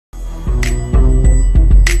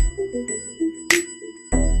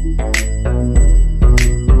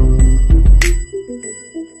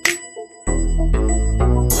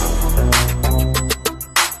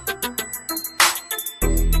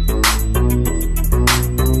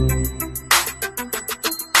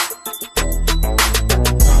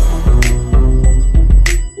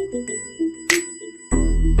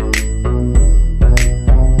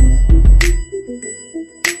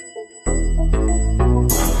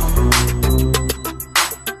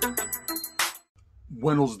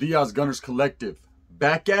Buenos dias, Gunners Collective.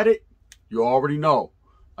 Back at it, you already know.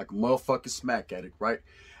 Like a motherfucking smack addict, right?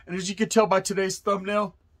 And as you can tell by today's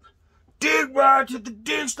thumbnail, dig right to the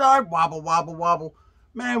dig start, wobble, wobble, wobble.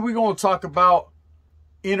 Man, we're going to talk about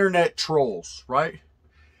internet trolls, right?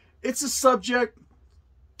 It's a subject,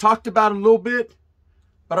 talked about a little bit,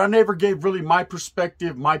 but I never gave really my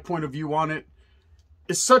perspective, my point of view on it.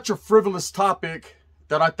 It's such a frivolous topic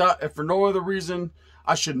that I thought, if for no other reason,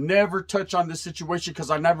 I should never touch on this situation because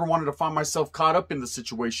I never wanted to find myself caught up in the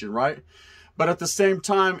situation, right? But at the same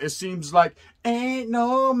time, it seems like ain't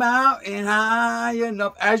no mountain high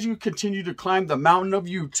enough. As you continue to climb the mountain of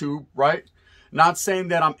YouTube, right? Not saying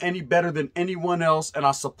that I'm any better than anyone else, and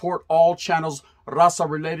I support all channels, raza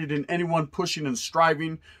related, and anyone pushing and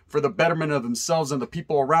striving for the betterment of themselves and the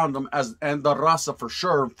people around them, and the raza for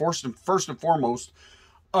sure. First and foremost,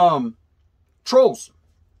 trolls,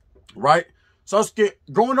 right? Sasuke,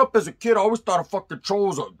 growing up as a kid, I always thought of fucking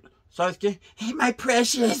trolls. Sasuke, hey, my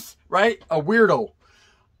precious, right? A weirdo.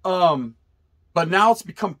 But now it's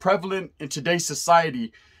become prevalent in today's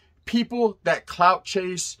society. People that clout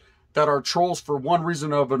chase, that are trolls for one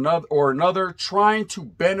reason or another, trying to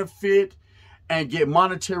benefit and get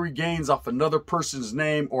monetary gains off another person's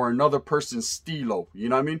name or another person's stilo. You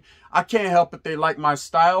know what I mean? I can't help it they like my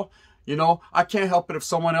style. You know, I can't help it if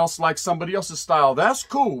someone else likes somebody else's style. That's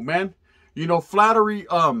cool, man. You know, flattery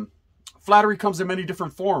comes in many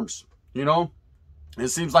different forms, you know. It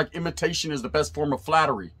seems like imitation is the best form of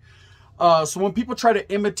flattery. So when people try to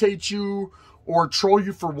imitate you or troll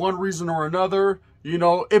you for one reason or another, you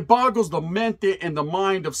know, it boggles the mente and the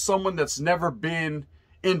mind of someone that's never been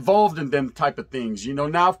involved in them type of things. You know,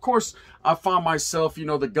 now, of course, I find myself, you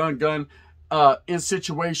know, the gun in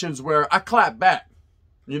situations where I clap back.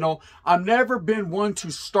 You know, I've never been one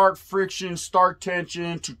to start friction, start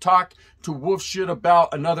tension, to talk to wolf shit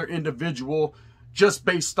about another individual just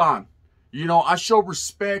based on, you know, I show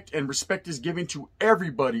respect, and respect is given to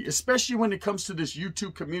everybody, especially when it comes to this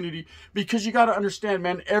YouTube community, because you got to understand,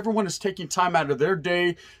 man, everyone is taking time out of their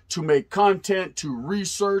day to make content, to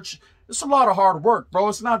research. It's a lot of hard work, bro.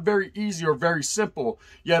 It's not very easy or very simple.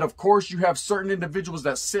 Yet, of course, you have certain individuals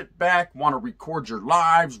that sit back, want to record your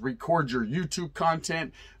lives, record your YouTube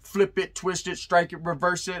content, flip it, twist it, strike it,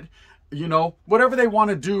 reverse it. You know, whatever they want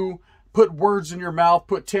to do, put words in your mouth,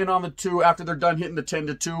 put 10 on the 2 after they're done hitting the 10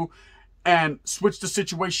 to 2 and switch the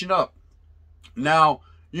situation up. Now,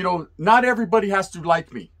 you know, not everybody has to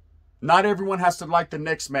like me. Not everyone has to like the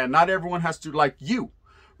next man. Not everyone has to like you,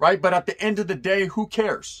 right? But at the end of the day, who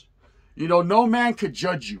cares? You know, no man could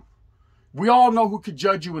judge you. We all know who could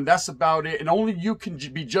judge you, and that's about it. And only you can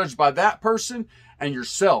be judged by that person and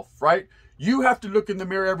yourself, right? You have to look in the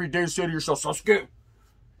mirror every day and say to yourself, Sasuke,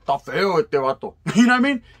 está feo este vato. You know what I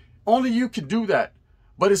mean? Only you can do that.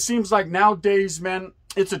 But it seems like nowadays, man,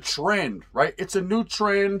 it's a trend, right? It's a new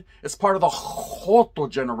trend. It's part of the Joto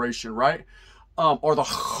generation, right? Or the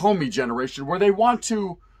homie generation, where they want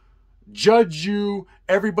to judge you.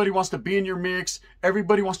 Everybody wants to be in your mix.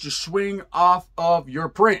 Everybody wants to swing off of your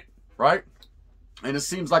print, right? And it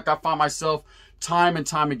seems like I find myself time and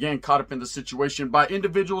time again caught up in the situation by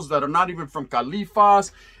individuals that are not even from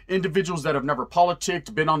Califas, individuals that have never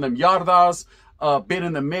politicked, been on them yardas, been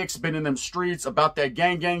in the mix, been in them streets about that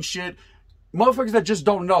gang shit. Motherfuckers that just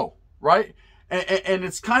don't know, right? And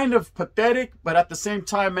it's kind of pathetic, but at the same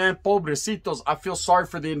time, man, pobrecitos, I feel sorry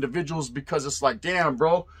for the individuals, because it's like, damn,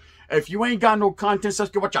 bro, if you ain't got no content,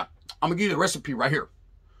 Sasuke, watch out. I'm going to give you the recipe right here.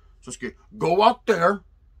 Sasuke, go out there,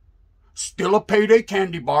 steal a payday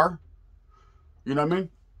candy bar. You know what I mean?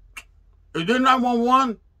 Is there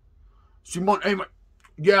 911? Simon, hey,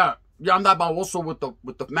 yeah, I'm that baboso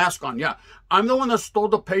with the mask on. Yeah, I'm the one that stole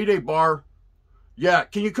the payday bar. Yeah,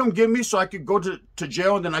 can you come get me so I could go to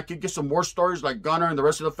jail, and then I could get some more stories like Gunner and the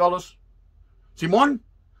rest of the fellas? Simon?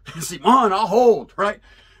 Simon, I'll hold, right?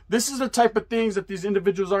 This is the type of things that these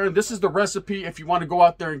individuals are in. This is the recipe if you want to go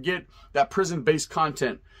out there and get that prison-based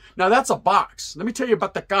content. Now, that's a box. Let me tell you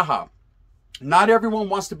about the caja. Not everyone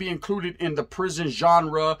wants to be included in the prison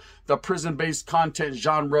genre, the prison-based content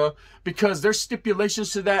genre, because there's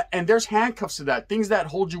stipulations to that, and there's handcuffs to that, things that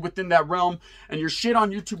hold you within that realm, and your shit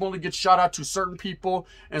on YouTube only gets shot out to certain people.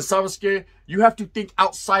 And Sasuke, you have to think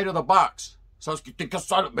outside of the box. Sasuke, think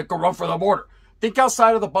outside, make a run for the border. Think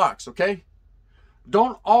outside of the box, okay?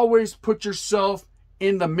 Don't always put yourself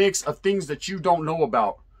in the mix of things that you don't know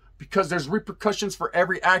about, because there's repercussions for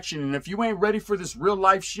every action. And if you ain't ready for this real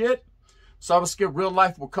life shit, Sasuke, real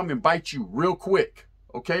life will come and bite you real quick,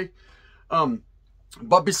 okay?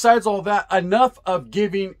 But besides all that, enough of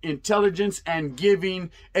giving intelligence and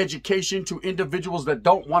giving education to individuals that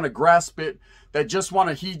don't want to grasp it, that just want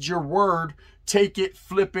to heed your word, take it,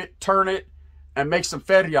 flip it, turn it, and make some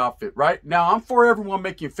feria off it, right? Now, I'm for everyone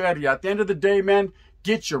making feria. At the end of the day, man,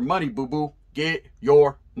 get your money, boo-boo. Get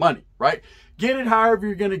your money, right? Get it however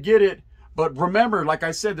you're going to get it. But remember, like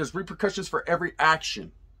I said, there's repercussions for every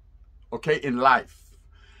action, okay, in life.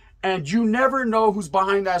 And you never know who's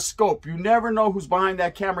behind that scope. You never know who's behind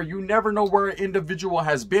that camera. You never know where an individual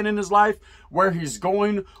has been in his life, where he's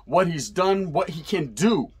going, what he's done, what he can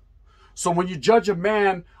do. So when you judge a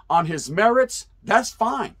man on his merits, that's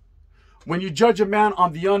fine. When you judge a man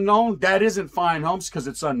on the unknown, that isn't fine, Holmes, because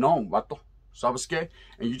it's unknown, vato. ¿Sabes qué?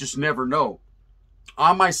 And you just never know.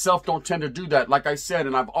 I myself don't tend to do that. Like I said,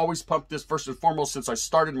 and I've always pumped this first and foremost since I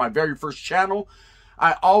started my very first channel,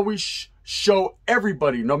 I always show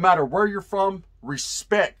everybody, no matter where you're from,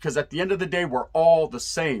 respect. Because at the end of the day, we're all the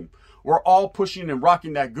same. We're all pushing and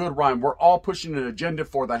rocking that good rhyme. We're all pushing an agenda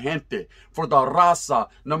for the gente, for the raza.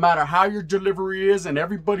 No matter how your delivery is, and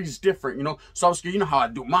everybody's different, you know. So you know how I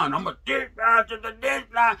do mine. I'm a dick,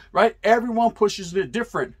 right? Everyone pushes it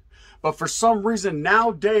different. But for some reason,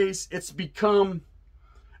 nowadays, it's become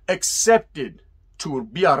accepted to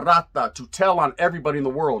be a rata, to tell on everybody in the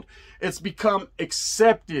world. It's become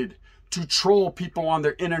accepted to troll people on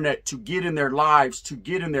their internet, to get in their lives, to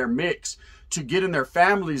get in their mix, to get in their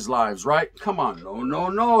families' lives, right? Come on,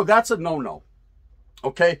 no. That's a no-no,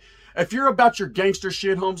 okay? If you're about your gangster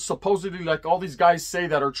shit, Holmes, supposedly like all these guys say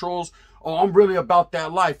that are trolls, oh, I'm really about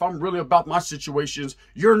that life. I'm really about my situations.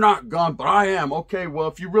 You're not gone, but I am. Okay, well,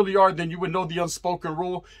 if you really are, then you would know the unspoken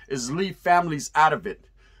rule is leave families out of it.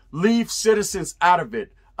 Leave citizens out of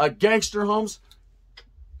it. A gangster, Holmes,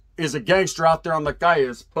 is a gangster out there on the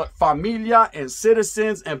calles, but familia and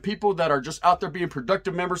citizens and people that are just out there being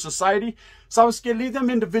productive members of society, so I was scared, leave them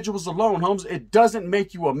individuals alone, Holmes. It doesn't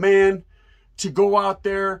make you a man to go out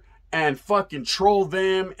there and fucking troll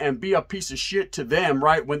them and be a piece of shit to them,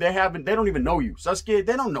 right? When they don't even know you. Sasuke,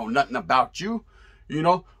 they don't know nothing about you, you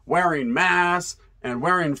know, wearing masks and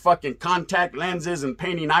wearing fucking contact lenses and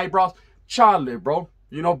painting eyebrows. Charlie, bro,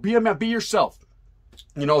 you know, be a man, be yourself.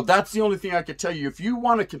 You know, that's the only thing I could tell you. If you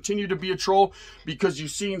want to continue to be a troll because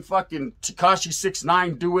you've seen fucking Tekashi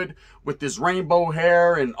 6ix9ine do it with his rainbow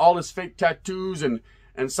hair and all his fake tattoos and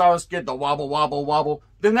Sasuke the wobble,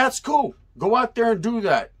 then that's cool. Go out there and do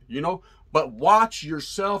that, you know. But watch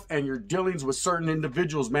yourself and your dealings with certain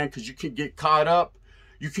individuals, man, because you can get caught up.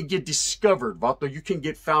 You can get discovered, Vato. You can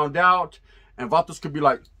get found out. And Vatos could be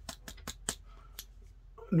like,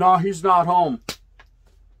 no, he's not home.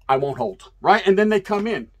 I won't hold, right? And then they come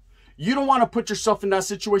in. You don't want to put yourself in that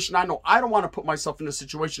situation. I know I don't want to put myself in this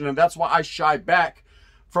situation, and that's why I shy back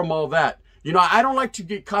from all that. You know, I don't like to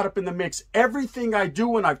get caught up in the mix. Everything I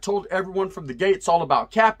do, and I've told everyone from the gate, it's all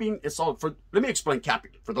about capping. It's all for, let me explain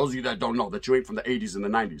capping for those of you that don't know, that you ain't from the 80s and the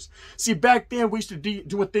 90s. See, back then we used to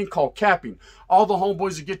do a thing called capping. All the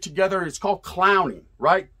homeboys would get together. It's called clowning,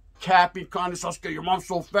 right? Capping, Connie, Sasuke, your mom's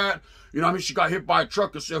so fat. You know what I mean? She got hit by a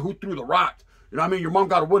truck and said, who threw the rock? You know what I mean? Your mom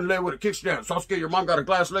got a wooden leg with a kickstand. Sasuke, your mom got a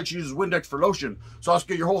glass leg. She uses Windex for lotion.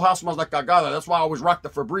 Sasuke, your whole house smells like cagada. That's why I always rock the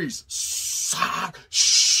Febreze.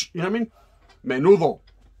 You know what I mean? Menudo.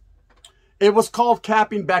 It was called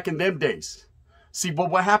capping back in them days. See, but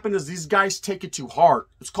what happened is these guys take it too hard.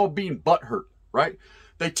 It's called being butthurt, right?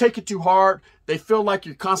 They take it too hard. They feel like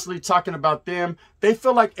you're constantly talking about them. They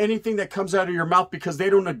feel like anything that comes out of your mouth because they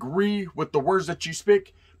don't agree with the words that you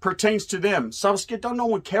speak pertains to them. Sasuke, don't no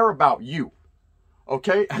one care about you.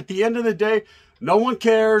 Okay, at the end of the day, no one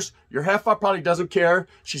cares. Your heifer probably doesn't care.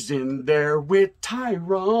 She's in there with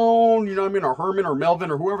Tyrone, you know what I mean? Or Herman or Melvin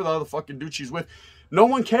or whoever the other fucking dude she's with. No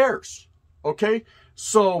one cares, okay?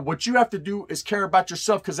 So what you have to do is care about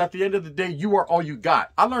yourself because at the end of the day, you are all you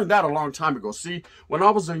got. I learned that a long time ago. See, when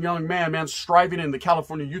I was a young man, striving in the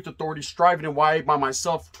California Youth Authority, striving in YA by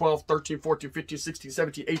myself, 12, 13, 14, 15, 16,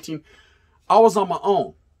 17, 18, I was on my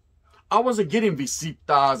own. I wasn't getting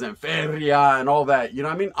visitas and feria and all that. You know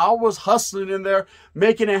what I mean? I was hustling in there,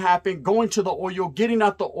 making it happen, going to the oil, getting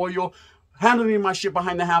out the oil, handling my shit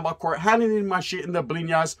behind the handball court, handling my shit in the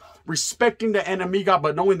bliñas, respecting the enemiga,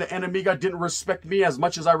 but knowing the enemiga didn't respect me as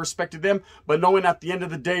much as I respected them, but knowing at the end of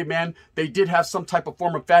the day, man, they did have some type of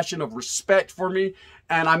form of fashion of respect for me,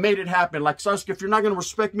 and I made it happen. Like, Sasuke, if you're not going to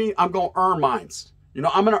respect me, I'm going to earn mines. You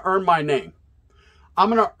know, I'm going to earn my name. I'm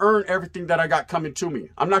going to earn everything that I got coming to me.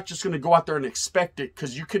 I'm not just going to go out there and expect it,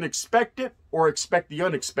 because you can expect it or expect the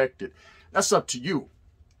unexpected. That's up to you.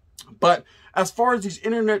 But as far as these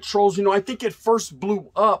internet trolls, you know, I think it first blew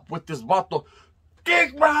up with this vato.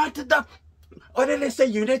 Dig right to the, what did they say,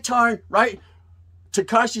 unitard, right?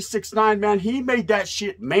 Tekashi 6ix9ine, man, he made that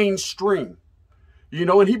shit mainstream. You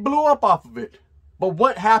know, and he blew up off of it. But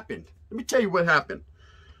what happened? Let me tell you what happened.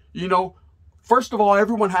 You know, first of all,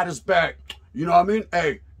 everyone had his back. You know what I mean?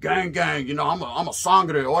 Hey, gang, you know, I'm a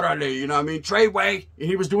sangre, orale, you know what I mean? Treyway. And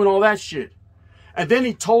he was doing all that shit. And then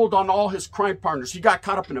he told on all his crime partners. He got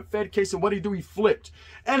caught up in a Fed case, and what did he do? He flipped.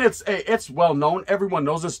 And it's well known. Everyone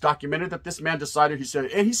knows it's documented that this man decided, he said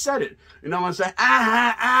it. You know what I'm saying?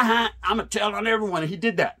 I'm going to tell on everyone. And he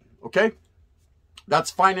did that. Okay?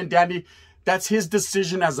 That's fine and dandy. That's his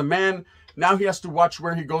decision as a man. Now he has to watch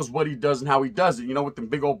where he goes, what he does, and how he does it. You know, with them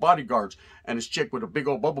big old bodyguards and his chick with a big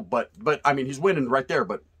old bubble butt. But, I mean, he's winning right there.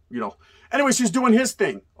 But, you know. Anyways, he's doing his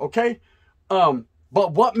thing. Okay?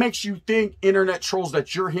 But what makes you think, internet trolls,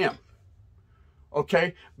 that you're him?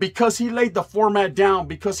 Okay? Because he laid the format down.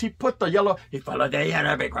 Because he put the yellow, he followed the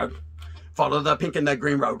yellow big road. Follow the pink and the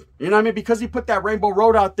green road. You know what I mean? Because he put that rainbow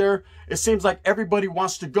road out there, it seems like everybody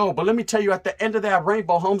wants to go. But let me tell you, at the end of that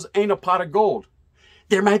rainbow, Holmes, ain't a pot of gold.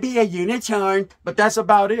 There might be a unicorn, but that's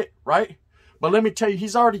about it, right? But let me tell you,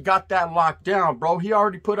 he's already got that locked down, bro. He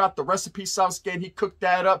already put out the recipe sauce scan. He cooked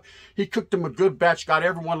that up. He cooked him a good batch, got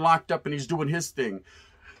everyone locked up, and he's doing his thing.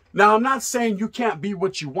 Now, I'm not saying you can't be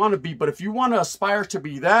what you want to be, but if you want to aspire to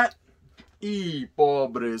be that,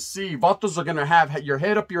 pobre, si. Vatos are going to have your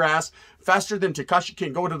head up your ass faster than Tekashi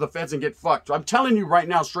can go to the feds and get fucked. I'm telling you right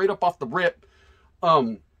now, straight up off the rip,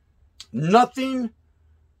 nothing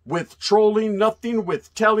with trolling, nothing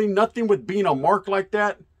with telling, nothing with being a mark like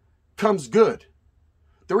that comes good.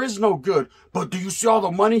 There is no good. But do you see all the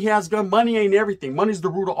money he has got? Money ain't everything. Money's the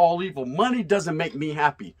root of all evil. Money doesn't make me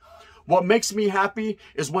happy. What makes me happy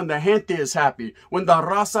is when the gente is happy, when the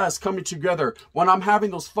raza is coming together, when I'm having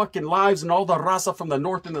those fucking lives and all the raza from the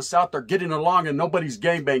north and the south are getting along and nobody's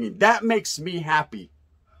gangbanging. That makes me happy.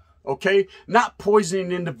 Okay? Not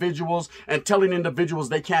poisoning individuals and telling individuals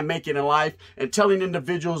they can't make it in life, and telling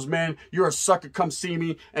individuals, man, you're a sucker, come see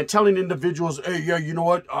me, and telling individuals, hey, yeah, you know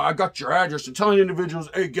what, I got your address, and telling individuals,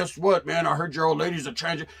 hey, guess what, man, I heard your old lady's a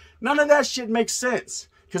transgender. None of that shit makes sense,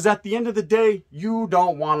 because at the end of the day, you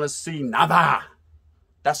don't want to see nada.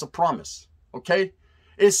 That's a promise, okay?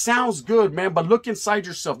 It sounds good, man, but look inside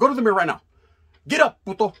yourself. Go to the mirror right now. Get up,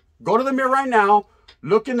 puto. Go to the mirror right now.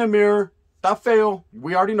 Look in the mirror. That fail,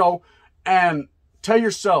 we already know, and tell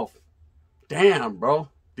yourself, damn, bro,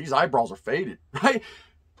 these eyebrows are faded, right?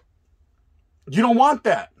 You don't want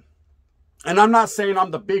that. And I'm not saying I'm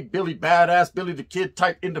the big Billy badass, Billy the Kid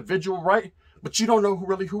type individual, right? But you don't know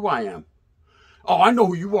who I am. Oh, I know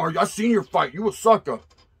who you are. I seen your fight. You a sucker.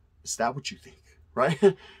 Is that what you think, right?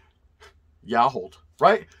 Yeah, I'll hold,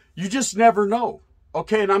 right? You just never know,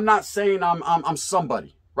 okay? And I'm not saying I'm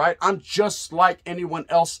somebody. Right? I'm just like anyone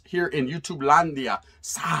else here in YouTube Landia.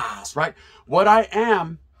 Sas, right? What I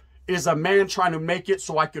am is a man trying to make it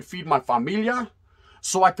so I could feed my familia,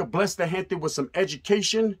 so I could bless the gente with some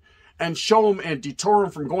education and show them and deter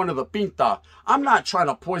them from going to the pinta. I'm not trying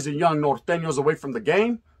to poison young norteños away from the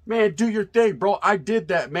game. Man, do your thing, bro. I did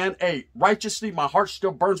that, man. Hey, righteously, my heart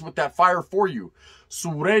still burns with that fire for you.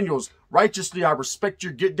 Sureños, righteously, I respect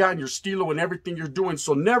your get down, your estilo, and everything you're doing.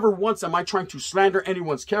 So never once am I trying to slander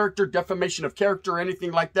anyone's character, defamation of character, or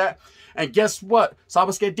anything like that. And guess what?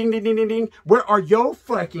 Sabes que ding, ding, ding, ding, ding. Where are your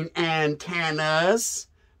fucking antennas?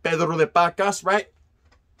 Pedro de Pacas, right?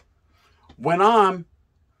 When I'm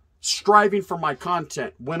striving for my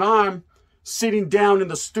content, when I'm sitting down in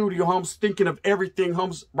the studio, Holmes, thinking of everything,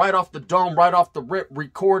 Holmes, right off the dome, right off the rip,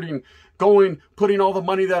 recording, going, putting all the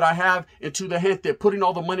money that I have into the gente, putting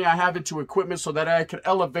all the money I have into equipment so that I could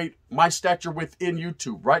elevate my stature within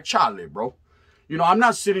YouTube, right? Charlie, bro. You know, I'm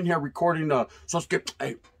not sitting here recording, so skip,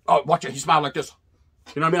 hey, oh, watch it, he smiled like this.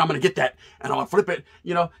 You know what I mean? I'm going to get that, and I'm going to flip it,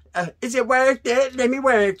 you know. Is it worth it? Let me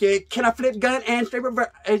work it. Can I flip gun and straight reverse?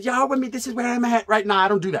 Y'all with me? This is where I'm at right now. I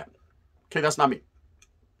don't do that. Okay, that's not me.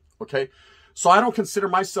 Okay? So I don't consider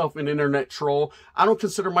myself an internet troll. I don't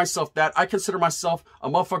consider myself that. I consider myself a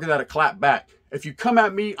motherfucker that'll clap back. If you come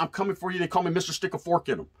at me, I'm coming for you. They call me Mr. Stick a Fork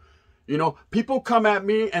in them. You know, people come at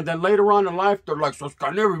me, and then later on in life, they're like, so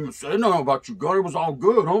I never even said nothing about you, girl. It was all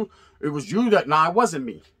good, huh? It was you that... Nah, it wasn't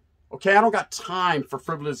me. Okay? I don't got time for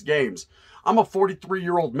frivolous games. I'm a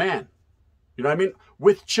 43-year-old man. You know what I mean?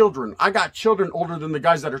 With children. I got children older than the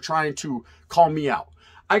guys that are trying to call me out.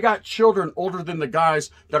 I got children older than the guys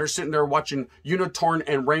that are sitting there watching Unicorn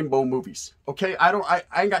and Rainbow movies. Okay? I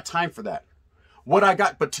ain't got time for that. What I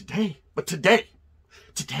got, but today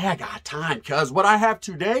I got time, cuz what I have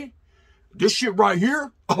today, this shit right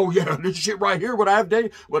here, oh yeah, this shit right here, what I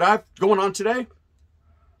have going on today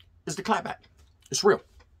is the clapback. It's real,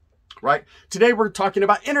 right? Today we're talking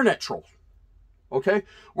about internet trolls. Okay?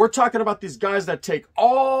 We're talking about these guys that take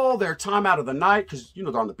all their time out of the night, because, you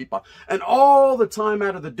know, they're on the people, and all the time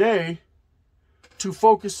out of the day to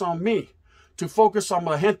focus on me, to focus on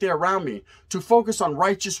the gente around me, to focus on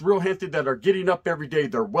righteous, real gente that are getting up every day.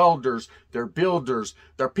 They're welders, they're builders,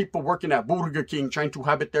 they're people working at Burger King, trying to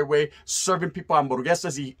habit their way, serving people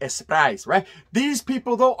hamburguesas y sprays, right? These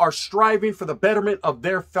people, though, are striving for the betterment of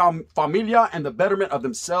their familia and the betterment of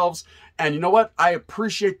themselves. And you know what? I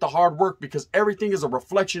appreciate the hard work, because everything is a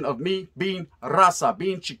reflection of me being raza,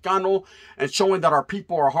 being Chicano, and showing that our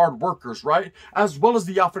people are hard workers, right? As well as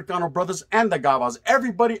the Africano brothers and the Gavas.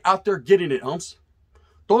 Everybody out there getting it, humps.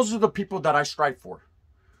 Those are the people that I strive for.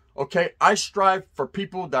 Okay? I strive for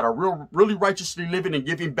people that are really righteously living and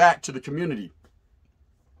giving back to the community.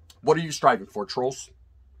 What are you striving for, trolls?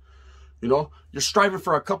 You know, you're striving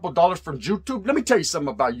for a couple dollars from YouTube. Let me tell you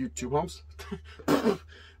something about YouTube, humps.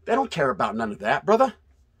 They don't care about none of that, brother.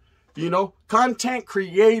 You know, content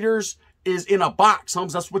creators is in a box,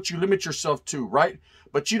 hums. That's what you limit yourself to, right?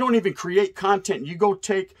 But you don't even create content. You go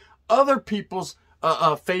take other people's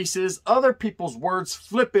faces, other people's words,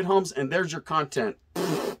 flip it, hums, and there's your content.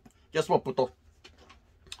 Guess what, puto?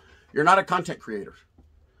 You're not a content creator.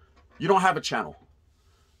 You don't have a channel.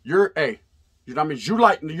 You're you know what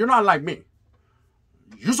I mean? You're not like me.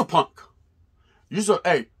 You's a punk.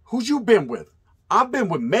 Who's you been with? I've been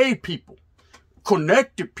with made people,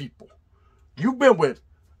 connected people. You've been with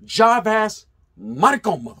job-ass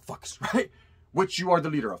maricon motherfuckers, right? Which you are the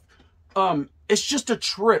leader of. It's just a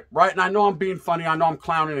trip, right? And I know I'm being funny. I know I'm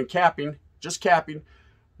clowning and capping, just capping.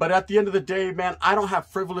 But at the end of the day, man, I don't have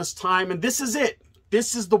frivolous time. And this is it.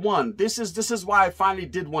 This is the one. This is why I finally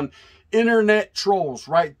did one. Internet trolls,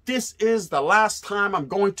 right? This is the last time I'm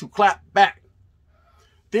going to clap back.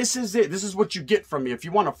 This is it. This is what you get from me. If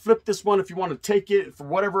you want to flip this one, if you want to take it for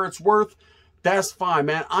whatever it's worth, that's fine,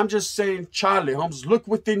 man. I'm just saying, Charlie, Holmes, look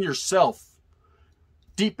within yourself.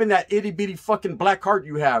 Deep in that itty bitty fucking black heart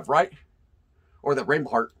you have, right? Or that rainbow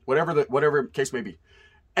heart, whatever the case may be.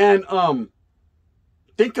 And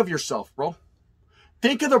think of yourself, bro.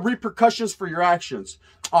 Think of the repercussions for your actions.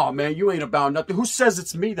 Oh man, you ain't about nothing. Who says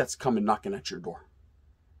it's me that's coming knocking at your door?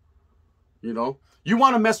 You know? You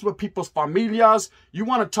want to mess with people's familias. You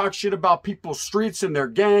want to talk shit about people's streets and their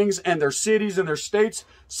gangs and their cities and their states.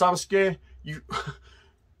 ¿Sabes qué?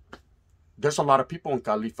 There's a lot of people in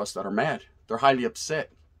Califas that are mad. They're highly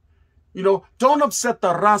upset. You know, don't upset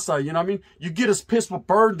the raza. You know what I mean? You get us pissed, we'll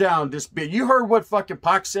burn down this bit. You heard what fucking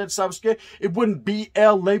Pac said, ¿sabes qué? It wouldn't be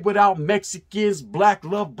LA without Mexicans, black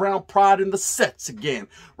love, brown pride, and the sets again.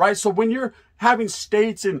 Right? So when you're having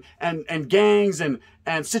states and gangs and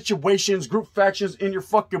situations, group factions in your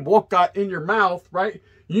fucking boca, in your mouth, right?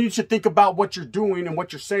 You need to think about what you're doing and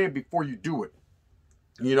what you're saying before you do it.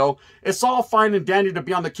 You know, it's all fine and dandy to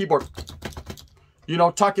be on the keyboard, you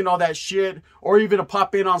know, talking all that shit, or even to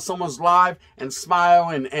pop in on someone's live and smile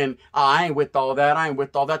and I ain't with all that, I ain't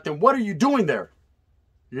with all that. Then what are you doing there?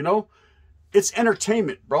 You know, it's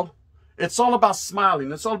entertainment, bro. It's all about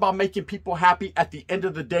smiling. It's all about making people happy at the end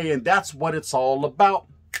of the day. And that's what it's all about.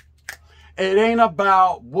 It ain't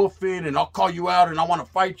about woofing and I'll call you out and I want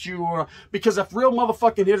to fight you. Because if real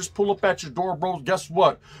motherfucking hitters pull up at your door, bro, guess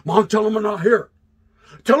what? Mom, tell them I'm not here.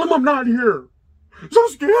 Tell them I'm not here. So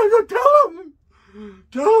scared. Tell them.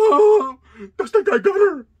 Tell them. That's the guy got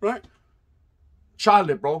her. Right?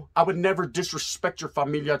 Charlie, bro. I would never disrespect your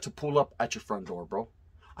familia to pull up at your front door, bro.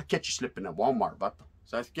 I catch you slipping at Walmart, but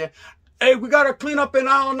hey, we got to clean up in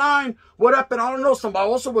aisle 9. What happened? I don't know. Somebody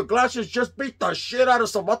also with glasses just beat the shit out of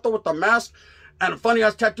Salvato with the mask and a funny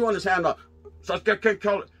ass tattoo on his hand. Sasuke can't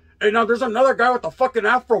kill it. Hey, now there's another guy with a fucking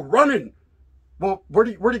afro running. Well, where'd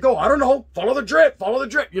he go? I don't know. Follow the drip. Follow the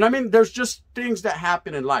drip. You know what I mean? There's just things that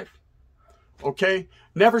happen in life. Okay?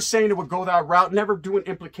 Never saying it would go that route. Never doing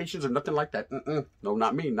implications or nothing like that. No,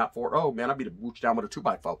 not me. Not 4-0. Man, I'd be the booch down with a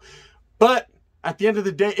 2x4. But at the end of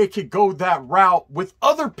the day, it could go that route with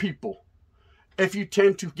other people if you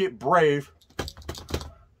tend to get brave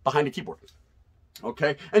behind the keyboard.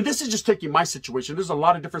 Okay? And this is just taking my situation. There's a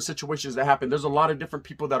lot of different situations that happen. There's a lot of different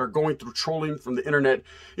people that are going through trolling from the internet.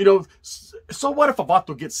 You know, so what if a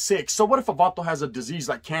vato gets sick? So what if a vato has a disease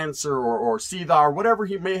like cancer or SIDA or whatever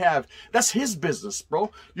he may have? That's his business,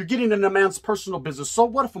 bro. You're getting in a man's personal business. So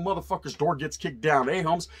what if a motherfucker's door gets kicked down? Hey,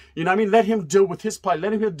 Holmes, you know what I mean? Let him deal with his plight.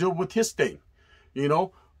 Let him deal with his thing. You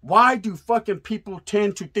know? Why do fucking people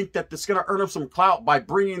tend to think that it's going to earn them some clout by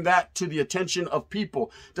bringing that to the attention of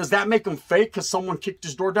people? Does that make them fake because someone kicked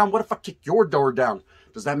his door down? What if I kick your door down?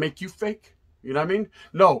 Does that make you fake? You know what I mean?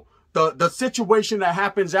 No. The situation that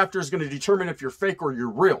happens after is going to determine if you're fake or you're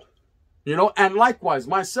real. You know? And likewise,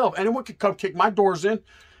 myself, anyone could come kick my doors in.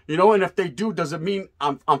 You know, and if they do, does it mean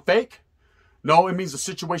I'm fake? No, it means the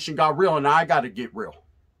situation got real and I got to get real.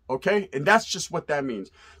 Okay? And that's just what that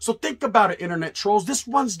means. So think about it, internet trolls. This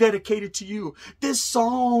one's dedicated to you. This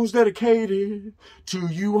song's dedicated to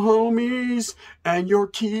you, homies, and your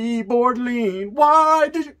keyboard lean. Why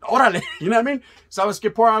did you... Orale. You know what I mean? So let's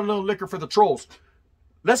pour out a little liquor for the trolls.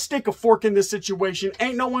 Let's stick a fork in this situation.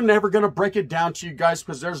 Ain't no one ever going to break it down to you guys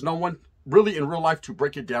because there's no one really in real life to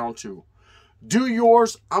break it down to. Do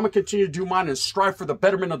yours. I'm going to continue to do mine and strive for the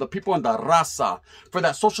betterment of the people in the raza. For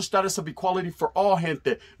that social status of equality for all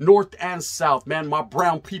gente. North and South, man. My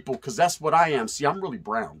brown people, because that's what I am. See, I'm really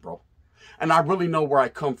brown, bro. And I really know where I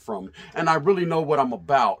come from. And I really know what I'm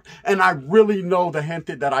about. And I really know the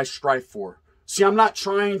gente that I strive for. See, I'm not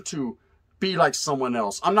trying to be like someone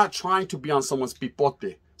else. I'm not trying to be on someone's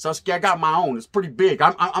pipote. So I got my own. It's pretty big.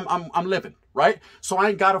 I'm living, right? So I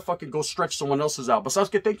ain't gotta fucking go stretch someone else's out. But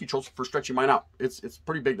Sasuke, thank you, Trolls, for stretching mine out. It's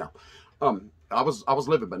pretty big now. I was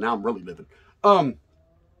living, but now I'm really living.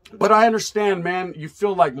 But I understand, man. You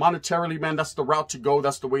feel like monetarily, man, that's the route to go.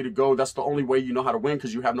 That's the way to go. That's the only way you know how to win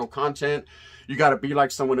because you have no content. You gotta be like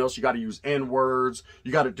someone else. You gotta use N-words.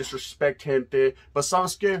 You gotta disrespect gente. But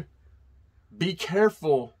Sasuke, be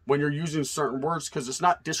careful when you're using certain words because it's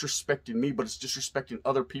not disrespecting me, but it's disrespecting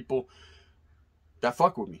other people that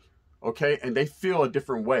fuck with me, okay? And they feel a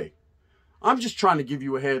different way. I'm just trying to give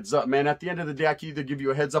you a heads up, man. At the end of the day, I can either give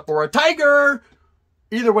you a heads up or a tiger.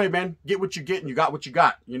 Either way, man, get what you get and you got what you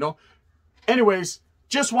got, you know? Anyways,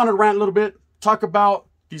 just wanted to rant a little bit, talk about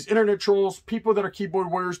these internet trolls, people that are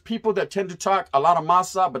keyboard warriors, people that tend to talk a lot of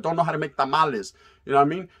masa but don't know how to make tamales. You know what I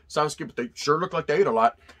mean? Sounds good, but they sure look like they ate a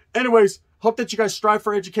lot. Anyways, hope that you guys strive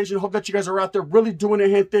for education. Hope that you guys are out there really doing it,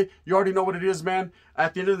 gente. You already know what it is, man.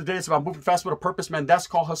 At the end of the day, it's about moving fast with a purpose, man. That's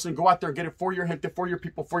called hustling. Go out there and get it for your gente, for your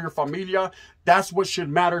people, for your familia. That's what should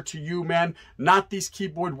matter to you, man. Not these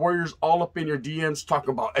keyboard warriors all up in your DMs talking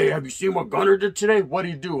about, hey, have you seen what Gunner did today? What do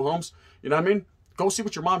you do, Holmes? You know what I mean? Go see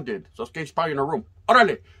what your mom did. So she's probably in her room.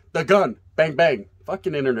 Orale, the gun. Bang, bang.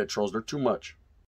 Fucking internet trolls. They're too much.